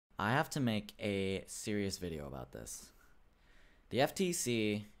I have to make a serious video about this. The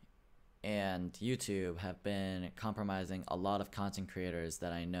FTC and YouTube have been compromising a lot of content creators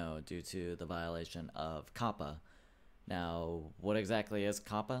that I know due to the violation of COPPA. Now, what exactly is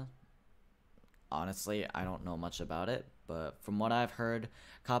COPPA? Honestly, I don't know much about it, but from what I've heard,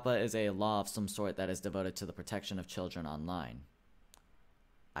 COPPA is a law of some sort that is devoted to the protection of children online.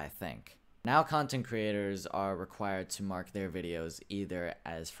 I think. Now content creators are required to mark their videos either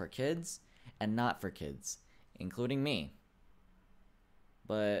as for kids and not for kids, including me.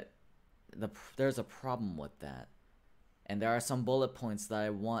 But there's a problem with that. And there are some bullet points that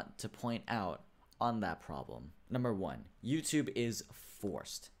I want to point out on that problem. Number one, YouTube is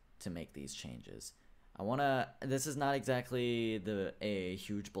forced to make these changes. This is not exactly a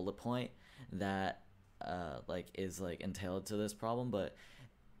huge bullet point that is entailed to this problem, but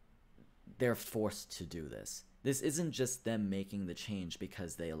they're forced to do this. This isn't just them making the change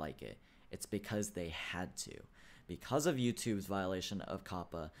because they like it. It's because they had to. Because of YouTube's violation of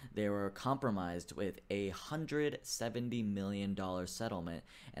COPPA, they were compromised with a $170 million settlement,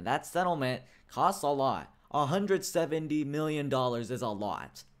 and that settlement costs a lot. $170 million is a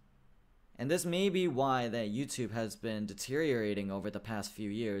lot. And this may be why that YouTube has been deteriorating over the past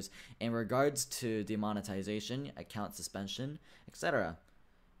few years in regards to demonetization, account suspension, etc.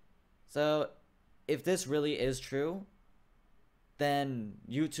 So, if this really is true, then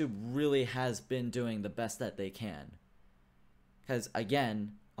YouTube really has been doing the best that they can. Because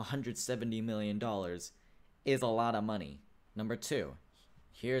again, $170 million is a lot of money. Number two,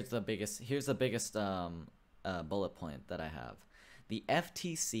 here's the biggest bullet point that I have. The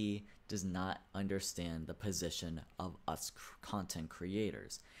FTC does not understand the position of us content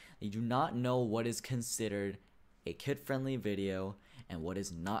creators. They do not know what is considered a kid-friendly video and what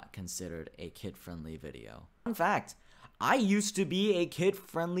is not considered a kid-friendly video. Fun fact, I used to be a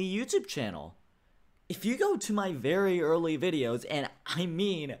kid-friendly YouTube channel. If you go to my very early videos, and I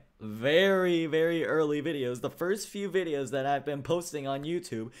mean very, very early videos, the first few videos that I've been posting on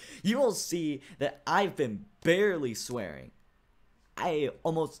YouTube, you will see that I've been barely swearing. I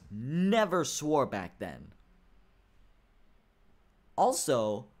almost never swore back then.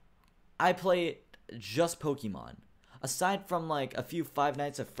 Also, I play just Pokemon. Aside from like a few Five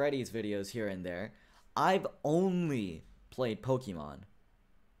Nights at Freddy's videos here and there, I've only played Pokemon.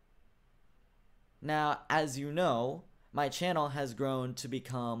 Now, as you know, my channel has grown to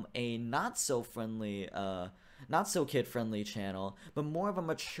become a not so kid-friendly channel, but more of a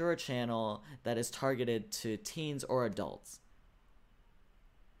mature channel that is targeted to teens or adults.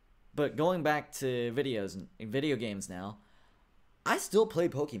 But going back to video games now, I still play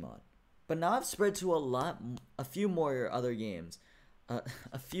Pokemon. But now I've spread to a few other games,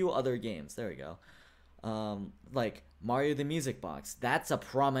 there we go. Like Mario the Music Box, that's a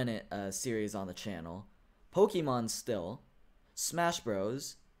prominent series on the channel. Pokemon still, Smash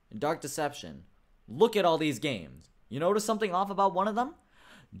Bros, and Dark Deception. Look at all these games. You notice something off about one of them?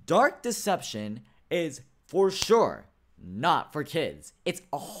 Dark Deception is for sure not for kids. It's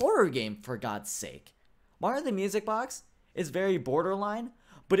a horror game, for God's sake. Mario the Music Box is very borderline,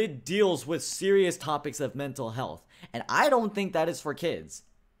 but it deals with serious topics of mental health, and I don't think that is for kids.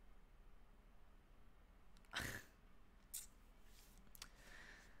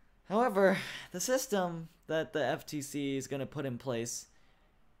 However, the system that the FTC is going to put in place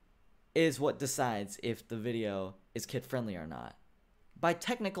is what decides if the video is kid-friendly or not. By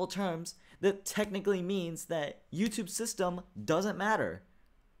technical terms, that technically means that YouTube's system doesn't matter.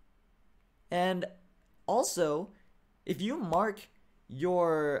 And also, if you mark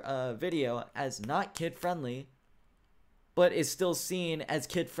your video as not kid-friendly, but is still seen as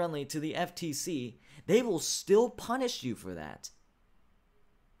kid-friendly to the FTC, they will still punish you for that.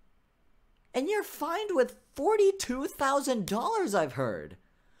 And you're fined with $42,000, I've heard.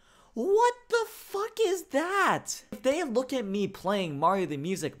 What the fuck is that? If they look at me playing Mario the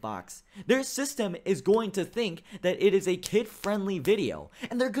Music Box, their system is going to think that it is a kid-friendly video,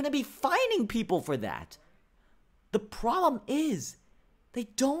 and they're going to be fining people for that. The problem is, they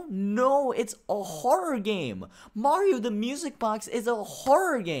don't know it's a horror game. Mario the Music Box is a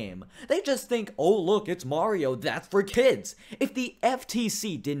horror game. They just think, oh look, it's Mario, that's for kids. If the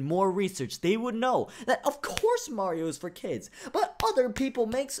FTC did more research, they would know that of course Mario is for kids, but other people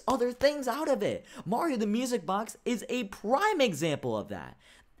makes other things out of it. Mario the Music Box is a prime example of that.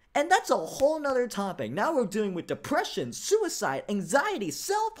 And that's a whole nother topic. Now we're dealing with depression, suicide, anxiety,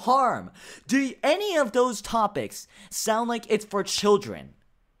 self-harm. Do any of those topics sound like it's for children?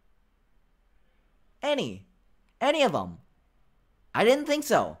 Any of them? I didn't think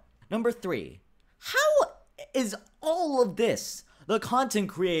so. Number 3. How is all of this the content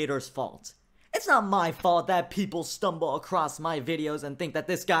creator's fault. It's not my fault that people stumble across my videos and think that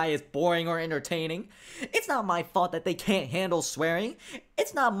this guy is boring or entertaining. It's not my fault that they can't handle swearing.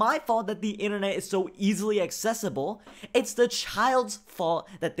 It's not my fault that the internet is so easily accessible. It's the child's fault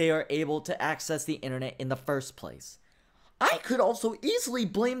that they are able to access the internet in the first place. I could also easily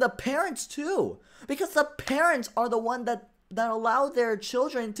blame the parents too, because the parents are the one that allow their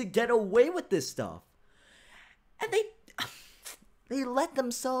children to get away with this stuff. And they let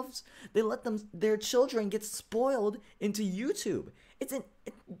their children get spoiled into YouTube.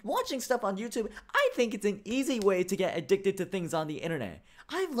 Watching stuff on YouTube, I think it's an easy way to get addicted to things on the internet.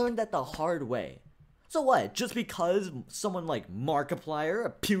 I've learned that the hard way. So what, just because someone like Markiplier,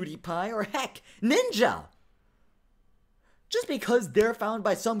 or PewDiePie, or heck, Ninja, just because they're found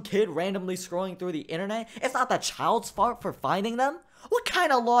by some kid randomly scrolling through the internet, it's not the child's fault for finding them? What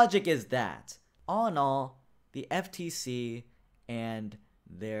kind of logic is that? All in all, the FTC and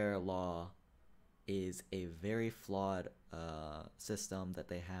their law is a very flawed system that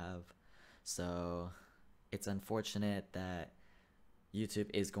they have. So it's unfortunate that YouTube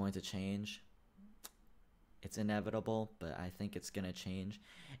is going to change. It's inevitable, but I think it's going to change.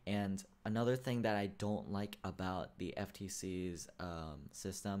 And another thing that I don't like about the FTC's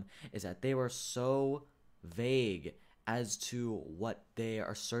system is that they were so vague as to what they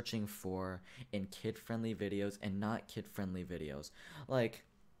are searching for in kid-friendly videos and not kid-friendly videos. Like,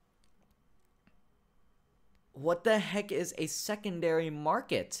 what the heck is a secondary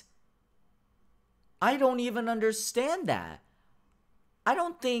market? I don't even understand that. I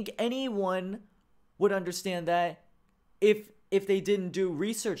don't think anyone would understand that if they didn't do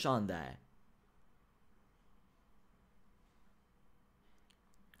research on that.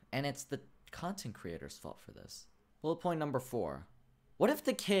 And it's the content creator's fault for this. Bullet point number 4. What if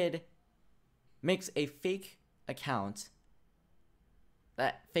the kid makes a fake account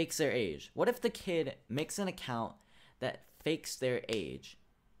that fakes their age? What if the kid makes an account that fakes their age?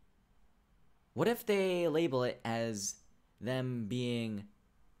 What if they label it as them being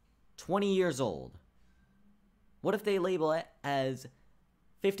 20 years old? What if they label it as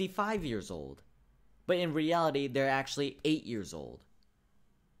 55 years old, but in reality they're actually 8 years old?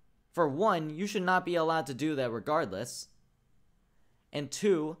 For one, you should not be allowed to do that regardless. And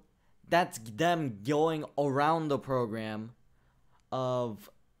two, that's them going around the program of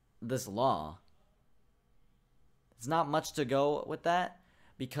this law. There's not much to go with that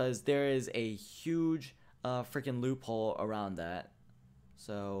because there is a huge freaking loophole around that.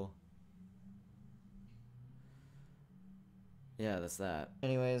 So yeah, that's that.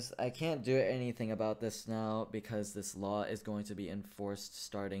 Anyways, I can't do anything about this now because this law is going to be enforced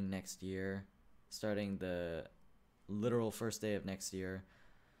starting next year. Starting the literal first day of next year.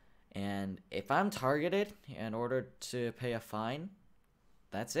 And if I'm targeted in order to pay a fine,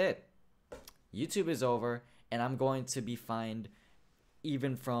 that's it. YouTube is over and I'm going to be fined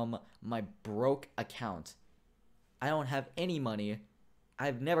even from my broke account. I don't have any money.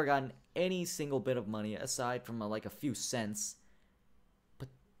 I've never gotten any single bit of money aside from like a few cents.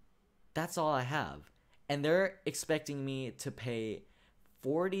 That's all I have. And they're expecting me to pay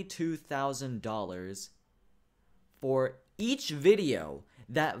 $42,000 for each video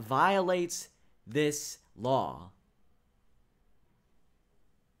that violates this law.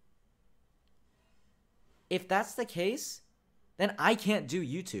 If that's the case, then I can't do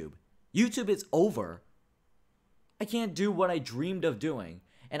YouTube. YouTube is over. I can't do what I dreamed of doing,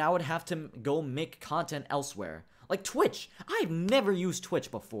 and I would have to go make content elsewhere. Like Twitch. I've never used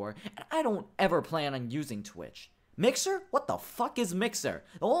Twitch before, and I don't ever plan on using Twitch. Mixer? What the fuck is Mixer?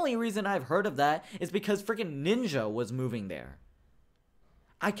 The only reason I've heard of that is because freaking Ninja was moving there.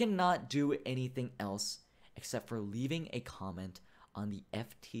 I cannot do anything else except for leaving a comment on the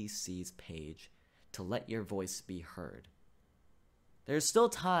FTC's page to let your voice be heard. There's still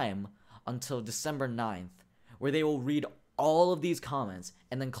time until December 9th where they will read all of these comments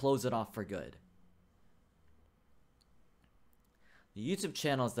and then close it off for good. The YouTube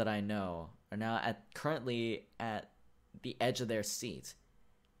channels that I know are now currently at the edge of their seat.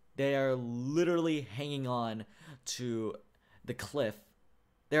 They are literally hanging on to the cliff.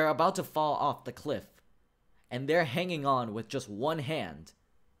 They're about to fall off the cliff. And they're hanging on with just one hand.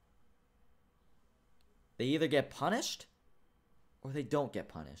 They either get punished or they don't get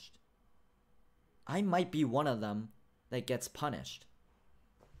punished. I might be one of them that gets punished.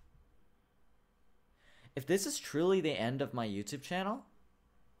 If this is truly the end of my YouTube channel,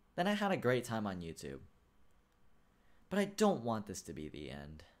 then I had a great time on YouTube. But I don't want this to be the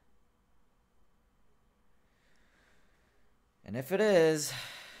end. And if it is,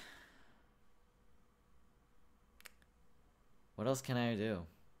 What else can I do?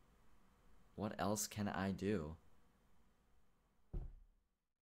 What else can I do?